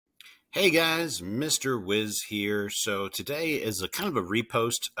Hey guys, Mr. Wiz here. So today is a kind of a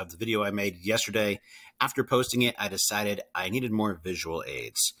repost of the video I made yesterday. After posting it, I decided I needed more visual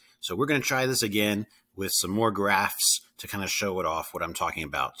aids. So we're going to try this again with some more graphs to kind of show it off what I'm talking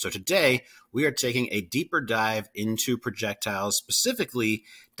about. So today we are taking a deeper dive into projectiles, specifically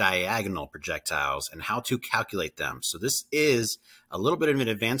diagonal projectiles, and how to calculate them. So this is a little bit of an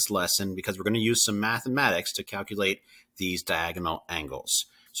advanced lesson because we're going to use some mathematics to calculate these diagonal angles.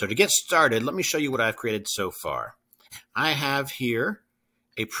 So to get started, let me show you what I've created so far. I have here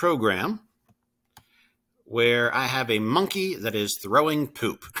a program where I have a monkey that is throwing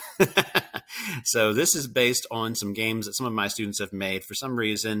poop. So this is based on some games that some of my students have made. For some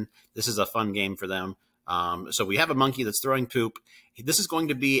reason, this is a fun game for them. So we have a monkey that's throwing poop. This is going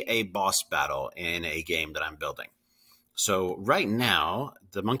to be a boss battle in a game that I'm building. So right now,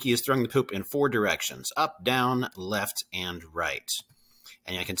 the monkey is throwing the poop in 4 directions: up, down, left, and right.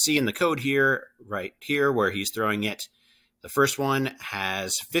 And I can see in the code here, right here, where he's throwing it, the first one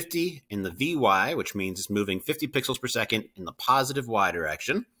has 50 in the VY, which means it's moving 50 pixels per second in the positive Y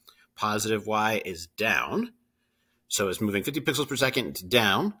direction. Positive Y is down. So it's moving 50 pixels per second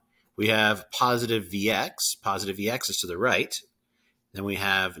down. We have positive VX. Positive VX is to the right. Then we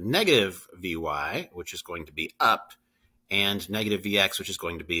have negative VY, which is going to be up, and negative VX, which is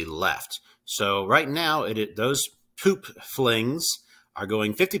going to be left. So right now, those poop flings are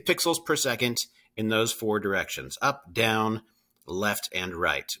going 50 pixels per second in those 4 directions: up, down, left, and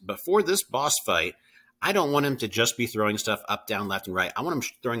right. But for this boss fight, I don't want him to just be throwing stuff up, down, left, and right. I want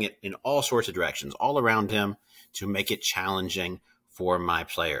him throwing it in all sorts of directions, all around him, to make it challenging for my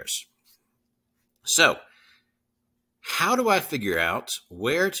players. So how do I figure out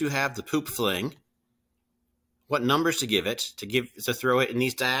where to have the poop fling, what numbers to give it, to throw it in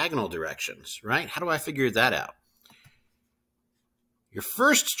these diagonal directions, right? How do I figure that out? Your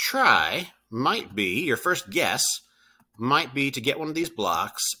first try might be, your first guess might be to get one of these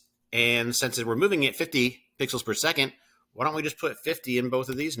blocks, and since we're moving at 50 pixels per second, why don't we just put 50 in both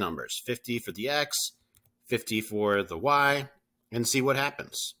of these numbers? 50 for the X, 50 for the Y, and see what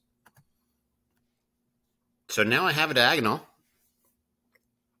happens. So now I have a diagonal.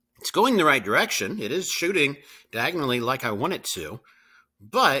 It's going the right direction. It is shooting diagonally like I want it to.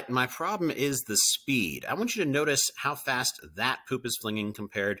 But my problem is the speed. I want you to notice how fast that poop is flinging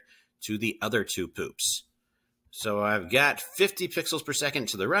compared to the other 2 poops. So I've got 50 pixels per second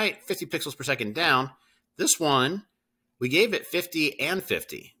to the right, 50 pixels per second down. This one, we gave it 50 and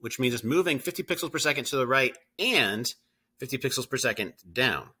 50, which means it's moving 50 pixels per second to the right and 50 pixels per second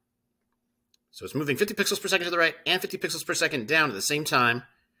down. So it's moving 50 pixels per second to the right and 50 pixels per second down at the same time.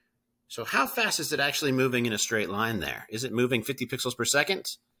 So how fast is it actually moving in a straight line there? Is it moving 50 pixels per second?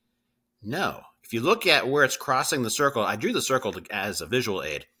 No. If you look at where it's crossing the circle, I drew the circle as a visual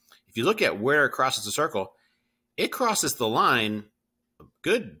aid. If you look at where it crosses the circle, it crosses the line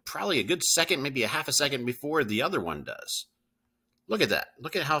probably a good second, maybe a half a second before the other one does. Look at that.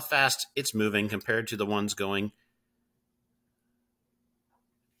 Look at how fast it's moving compared to the ones going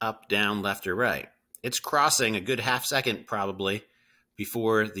up, down, left, or right. It's crossing a good half second probably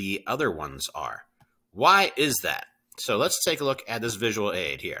before the other ones are. Why is that? So let's take a look at this visual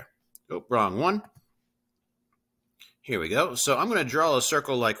aid here. Oh, wrong one. Here we go. So I'm going to draw a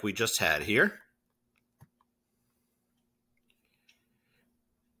circle like we just had here.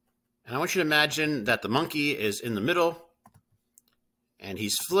 And I want you to imagine that the monkey is in the middle and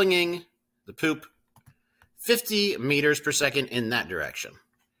he's flinging the poop 50 meters per second in that direction.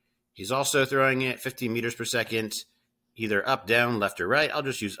 He's also throwing it 50 meters per second either up, down, left, or right. I'll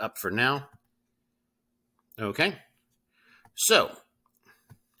just use up for now. Okay. So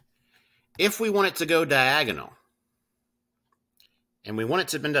if we want it to go diagonal and we want it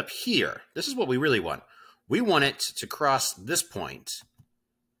to end up here, this is what we really want. We want it to cross this point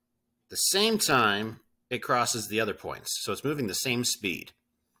the same time it crosses the other points. So it's moving the same speed.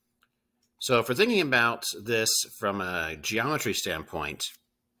 So if we're thinking about this from a geometry standpoint,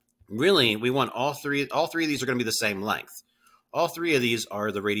 really, we want all three of these are going to be the same length. All 3 of these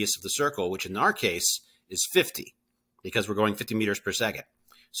are the radius of the circle, which in our case is 50, because we're going 50 meters per second.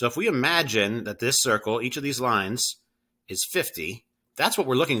 So if we imagine that this circle, each of these lines, is 50, that's what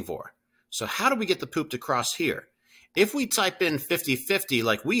we're looking for. So how do we get the poop to cross here? If we type in 50-50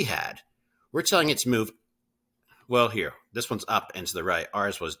 like we had, we're telling it to move, well, here, this one's up and to the right.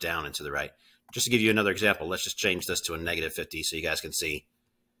 Ours was down and to the right. Just to give you another example, let's just change this to a -50 so you guys can see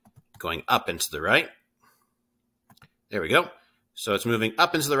going up and to the right. There we go. So it's moving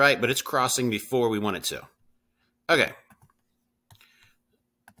up and to the right, but it's crossing before we want it to. Okay.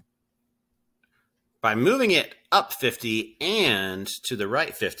 By moving it up 50 and to the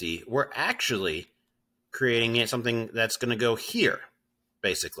right 50, we're actually creating something that's going to go here,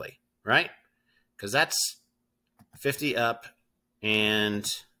 basically, right? Because that's 50 up and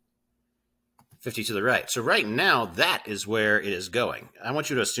 50 to the right. So right now, that is where it is going. I want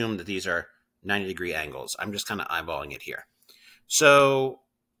you to assume that these are 90-degree angles. I'm just kind of eyeballing it here. So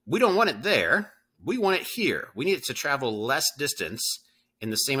we don't want it there. We want it here. We need it to travel less distance in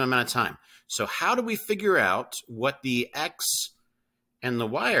the same amount of time. So how do we figure out what the X and the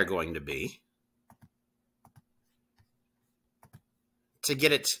Y are going to be to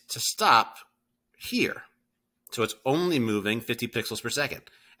get it to stop here? So it's only moving 50 pixels per second.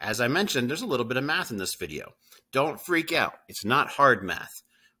 As I mentioned, there's a little bit of math in this video. Don't freak out. It's not hard math.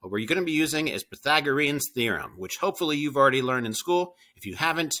 What we're going to be using is Pythagorean's theorem, which hopefully you've already learned in school. If you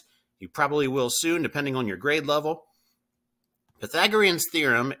haven't, you probably will soon, depending on your grade level. Pythagorean's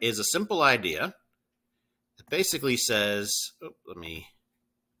theorem is a simple idea that basically says, let me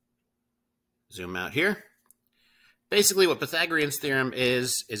zoom out here. Basically, what Pythagorean's theorem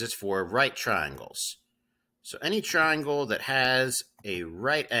is it's for right triangles. So any triangle that has a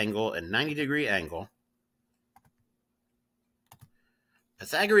right angle and 90-degree angle,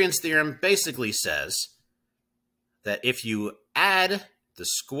 Pythagorean's theorem basically says that if you add the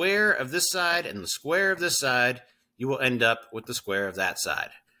square of this side and the square of this side, you will end up with the square of that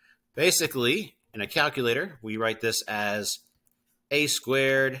side. Basically, in a calculator, we write this as a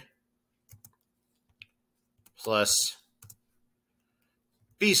squared plus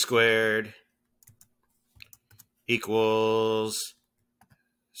b squared equals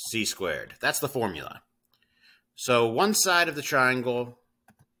c squared. That's the formula. So one side of the triangle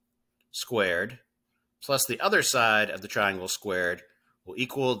squared plus the other side of the triangle squared will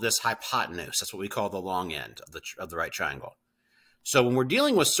equal this hypotenuse. That's what we call the long end of the right triangle. So when we're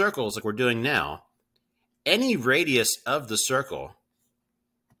dealing with circles like we're doing now, any radius of the circle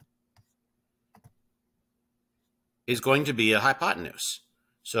is going to be a hypotenuse.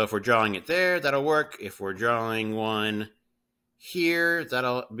 So if we're drawing it there, that'll work. If we're drawing one here,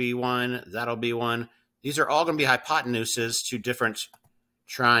 that'll be one, that'll be one. These are all going to be hypotenuses to different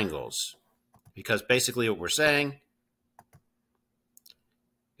triangles, because basically what we're saying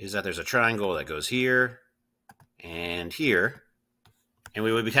is that there's a triangle that goes here and here, and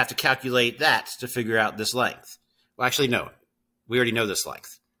we would have to calculate that to figure out this length. Well, actually, no. We already know this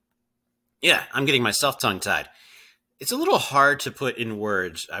length. Yeah, I'm getting myself tongue-tied. It's a little hard to put in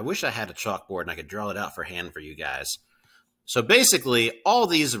words. I wish I had a chalkboard and I could draw it out for hand for you guys. So basically, all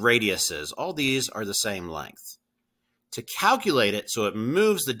these radiuses, all these are the same length. To calculate it so it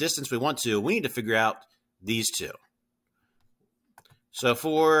moves the distance we want to, we need to figure out these two. So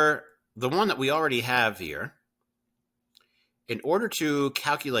for the one that we already have here, in order to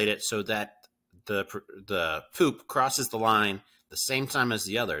calculate it so that the poop crosses the line the same time as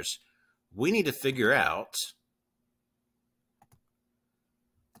the others, we need to figure out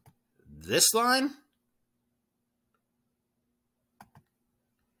this line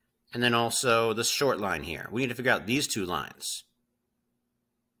and then also this short line here. We need to figure out these two lines.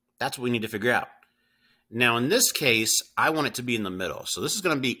 That's what we need to figure out. Now, in this case, I want it to be in the middle. So this is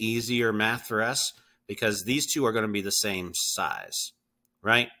going to be easier math for us because these two are going to be the same size,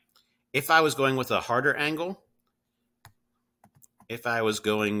 right? If I was going with a harder angle, if I was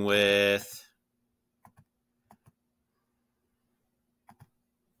going with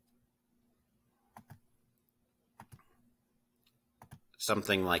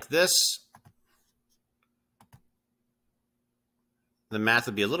something like this, the math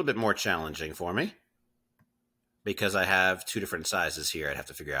would be a little bit more challenging for me because I have two different sizes here I'd have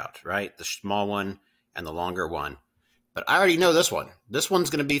to figure out, right? The small one and the longer one. But I already know this one. This one's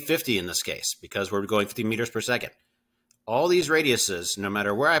going to be 50 in this case because we're going 50 meters per second. All these radiuses, no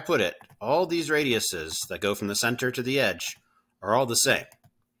matter where I put it, all these radiuses that go from the center to the edge are all the same.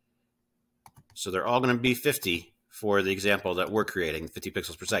 So they're all going to be 50 for the example that we're creating, 50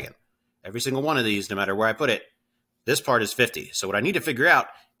 pixels per second. Every single one of these, no matter where I put it, this part is 50. So what I need to figure out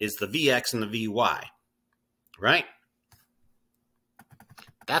is the Vx and the Vy, right?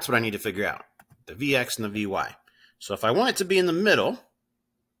 That's what I need to figure out, the Vx and the Vy. So if I want it to be in the middle,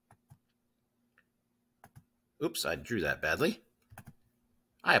 oops, I drew that badly.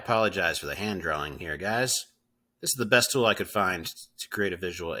 I apologize for the hand drawing here, guys. This is the best tool I could find to create a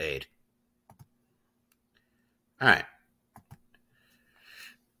visual aid. All right.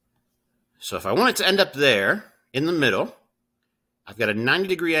 So if I want it to end up there in the middle, I've got a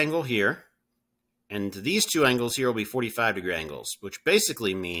 90-degree angle here, and these two angles here will be 45-degree angles, which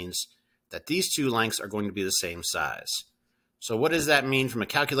basically means that these two lengths are going to be the same size. So what does that mean from a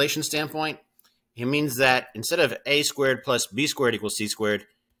calculation standpoint? it means that instead of a squared plus b squared equals c squared,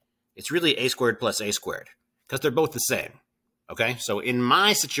 it's really a squared plus a squared, because they're both the same. Okay, so in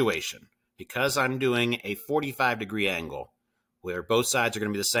my situation, because I'm doing a 45-degree angle where both sides are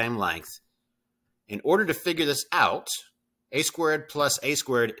going to be the same length, in order to figure this out, a squared plus a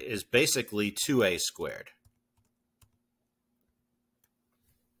squared is basically 2a squared.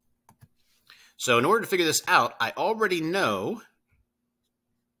 So in order to figure this out, I already know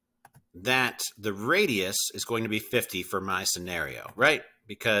that the radius is going to be 50 for my scenario, right?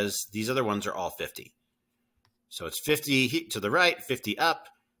 Because these other ones are all 50. So it's 50 to the right, 50 up.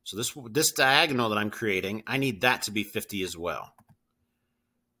 So this diagonal that I'm creating, I need that to be 50 as well.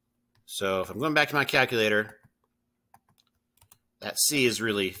 So if I'm going back to my calculator, that C is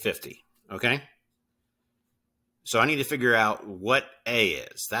really 50, okay? So I need to figure out what A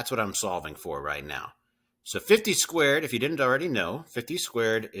is. That's what I'm solving for right now. So 50 squared, if you didn't already know, 50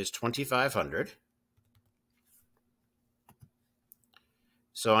 squared is 2,500.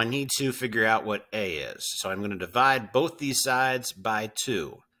 So I need to figure out what A is. So I'm going to divide both these sides by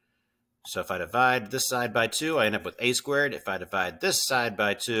 2. So if I divide this side by 2, I end up with A squared. If I divide this side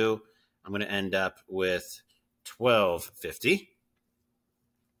by 2, I'm going to end up with 1250.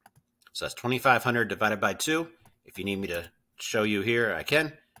 So that's 2,500 divided by 2. If you need me to show you here, I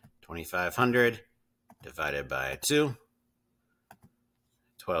can. 2,500 divided by 2,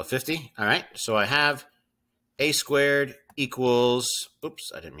 1250. All right, so I have a squared equals,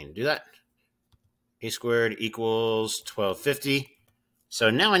 oops, I didn't mean to do that. A squared equals 1250. So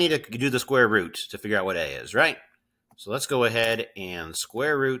now I need to do the square root to figure out what A is, right? So let's go ahead and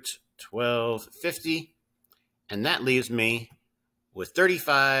square root 1250. And that leaves me with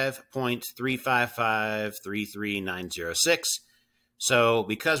 35.355,33906. So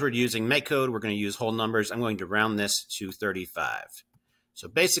because we're using MakeCode, we're going to use whole numbers. I'm going to round this to 35. So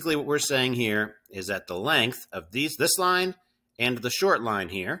basically what we're saying here is that the length of this line and the short line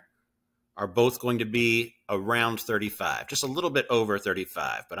here are both going to be around 35, just a little bit over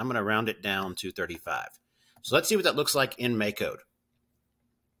 35, but I'm going to round it down to 35. So let's see what that looks like in MakeCode.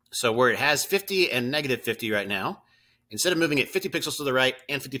 So where it has 50 and negative 50 right now, instead of moving it 50 pixels to the right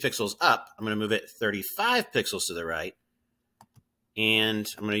and 50 pixels up, I'm going to move it 35 pixels to the right, and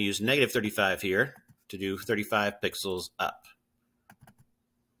I'm going to use negative 35 here to do 35 pixels up.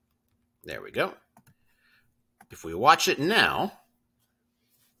 There we go. If we watch it now,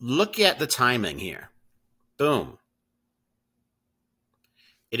 look at the timing here. Boom.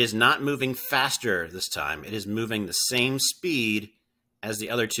 It is not moving faster this time. It is moving the same speed as the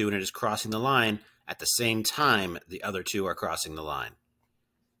other two, and it is crossing the line at the same time the other two are crossing the line.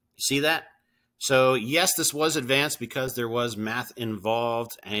 You see that? So yes, this was advanced because there was math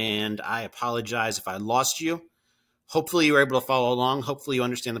involved, and I apologize if I lost you. Hopefully you were able to follow along. Hopefully you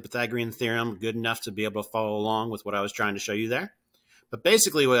understand the Pythagorean theorem good enough to be able to follow along with what I was trying to show you there. But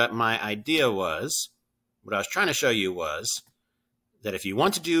basically what my idea was, what I was trying to show you was that if you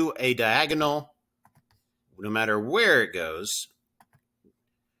want to do a diagonal, no matter where it goes,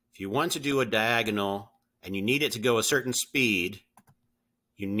 if you want to do a diagonal and you need it to go a certain speed,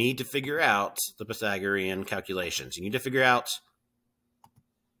 you need to figure out the Pythagorean calculations. You need to figure out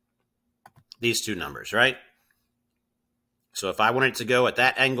these two numbers, right? So if I wanted to go at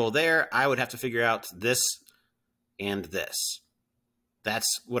that angle there, I would have to figure out this and this.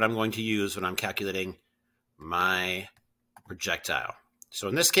 That's what I'm going to use when I'm calculating my projectile. So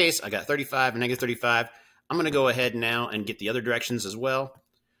in this case, I got 35 and negative 35. I'm going to go ahead now and get the other directions as well.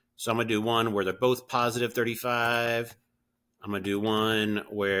 So I'm going to do one where they're both positive 35. I'm going to do one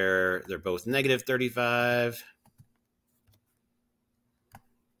where they're both negative 35.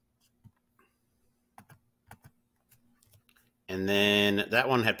 And then that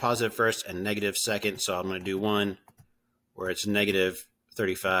one had positive first and negative second. So I'm going to do one where it's negative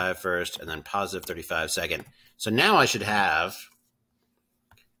 35 first and then positive 35 second. So now I should have,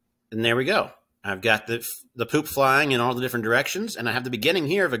 and there we go. I've got the poop flying in all the different directions, and I have the beginning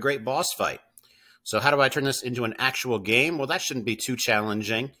here of a great boss fight. So how do I turn this into an actual game? Well, that shouldn't be too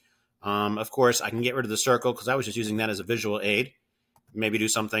challenging. Of course, I can get rid of the circle because I was just using that as a visual aid. Maybe do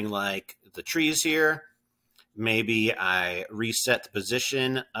something like the trees here. Maybe I reset the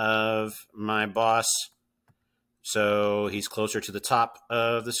position of my boss so he's closer to the top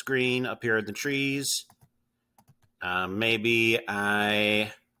of the screen up here in the trees. Maybe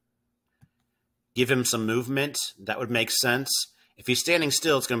I give him some movement. That would make sense. If he's standing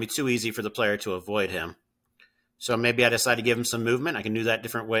still, it's going to be too easy for the player to avoid him. So maybe I decide to give him some movement. I can do that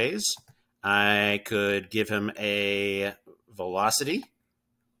different ways. I could give him a velocity.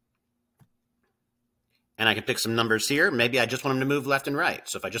 And I can pick some numbers here. Maybe I just want him to move left and right.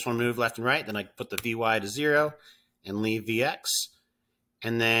 So if I just want to move left and right, then I can put the Vy to 0 and leave Vx.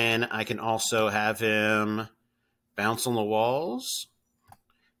 And then I can also have him bounce on the walls.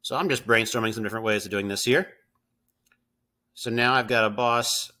 So I'm just brainstorming some different ways of doing this here. So now I've got a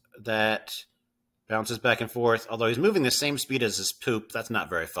boss that bounces back and forth, although he's moving the same speed as his poop. That's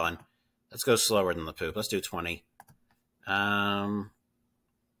not very fun. Let's go slower than the poop. Let's do 20. There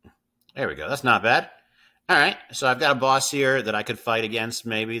we go. That's not bad. All right, so I've got a boss here that I could fight against,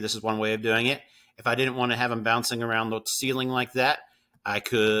 maybe. This is one way of doing it. If I didn't want to have him bouncing around the ceiling like that, I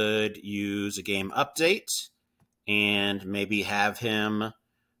could use a game update and maybe have him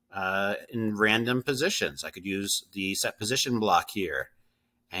in random positions. I could use the set position block here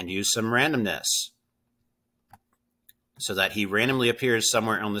and use some randomness so that he randomly appears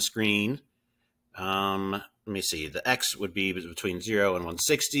somewhere on the screen. Let me see. The X would be between 0 and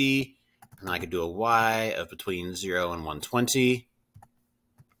 160. And I could do a Y of between 0 and 120.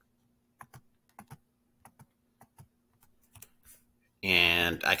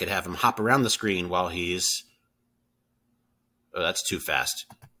 And I could have him hop around the screen while he's... Oh, that's too fast.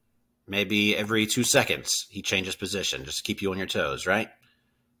 Maybe every 2 seconds he changes position, just to keep you on your toes, right?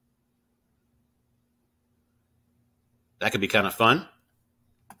 That could be kind of fun.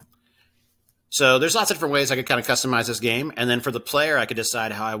 So there's lots of different ways I could kind of customize this game. And then for the player, I could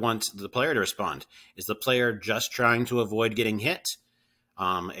decide how I want the player to respond. Is the player just trying to avoid getting hit?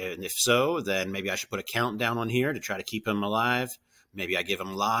 And if so, then maybe I should put a countdown on here to try to keep him alive. Maybe I give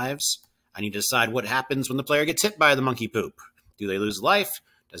him lives. I need to decide what happens when the player gets hit by the monkey poop. Do they lose life?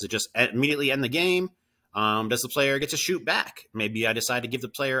 Does it just immediately end the game? Does the player get to shoot back? Maybe I decide to give the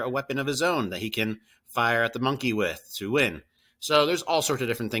player a weapon of his own that he can fire at the monkey with to win. So there's all sorts of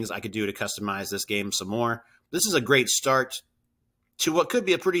different things I could do to customize this game some more. This is a great start to what could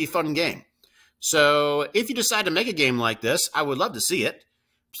be a pretty fun game. So if you decide to make a game like this, I would love to see it.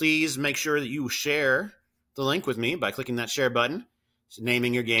 Please make sure that you share the link with me by clicking that share button,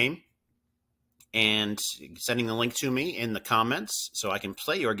 naming your game, and sending the link to me in the comments so I can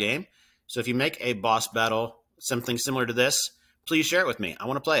play your game. So if you make a boss battle, something similar to this, please share it with me. I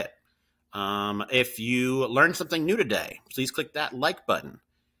want to play it. If you learned something new today, please click that like button.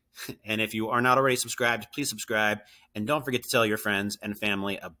 And if you are not already subscribed, please subscribe. And don't forget to tell your friends and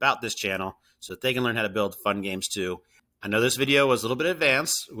family about this channel so that they can learn how to build fun games too. I know this video was a little bit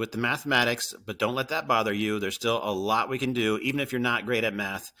advanced with the mathematics, but don't let that bother you. There's still a lot we can do. Even if you're not great at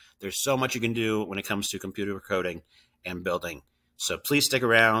math, there's so much you can do when it comes to computer coding and building. So please stick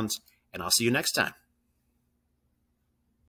around, and I'll see you next time.